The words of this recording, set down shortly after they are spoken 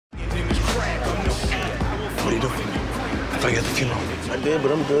Saw you at the funeral. I did,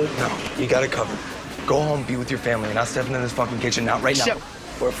 but I'm good. No, you got it covered. Go home, be with your family. You're not stepping in this fucking kitchen now, right now.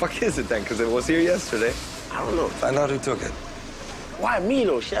 Chef. Where the fuck is it then? Because it was here yesterday. I don't know. Find out who took it. Why me,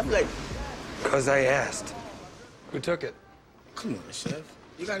 though, Chef? Like, Because I asked. Who took it? come on, Chef.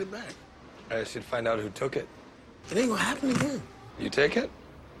 You got it back. I should find out who took it. It ain't gonna happen again. You take it?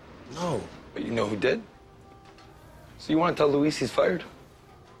 No. But you know who did? So you want to tell Luis he's fired?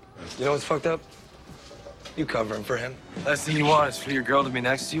 You know what's fucked up? You covering for him. Last thing you want is for your girl to be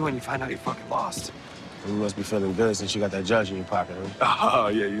next to you when you find out you're fucking lost. You must be feeling good since you got that judge in your pocket, huh? Oh,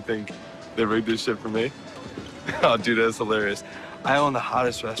 yeah, you think they rigged this shit for me? Oh, dude, that's hilarious. I own the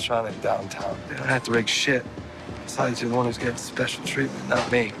hottest restaurant in downtown. They don't have to rig shit. Besides, you're the one who's getting special treatment,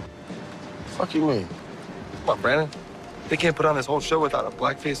 not me. Fuck you mean? Come on, Brandon. They can't put on this whole show without a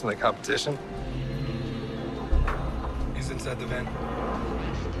blackface in the competition. He's inside the van.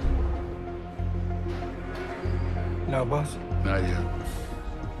 No, boss? Not yet.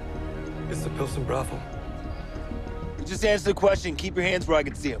 It's the Pilsen brothel. Just answer the question. Keep your hands where I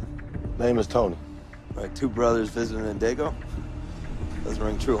can see them. Name is Tony. All right, two brothers visiting in Dago? Doesn't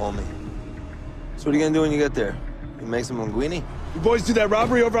ring true, homie. So what are you gonna do when you get there? You make some linguine? You boys do that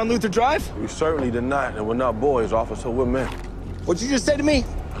robbery over on Luther Drive? We certainly did not, and we're not boys, officer. We're men. What'd you just say to me?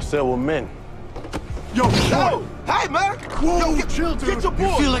 I said we're men. Yo, yo! Hey, man! Whoa, chill, dude. Get your boy!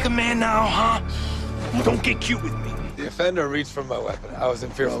 You feel like a man now, huh? Don't get cute with me. The offender reached for my weapon. I was in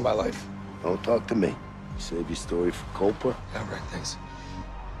fear for my life. Don't talk to me. Save your story for Copa. Yeah, right, thanks.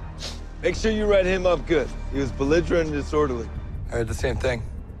 Make sure you read him up good. He was belligerent and disorderly. I heard the same thing.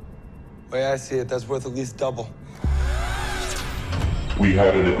 The way I see it, that's worth at least double. We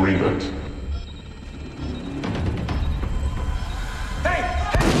had an agreement.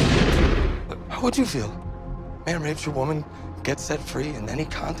 How would you feel? Man rapes your woman, gets set free, and then he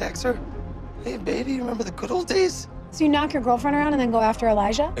contacts her? Hey, baby, remember the good old days? So you knock your girlfriend around and then go after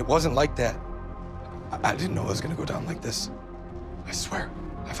Elijah? It wasn't like that. I didn't know it was gonna go down like this. I swear.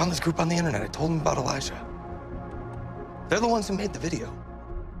 I found this group on the internet. I told them about Elijah. They're the ones who made the video.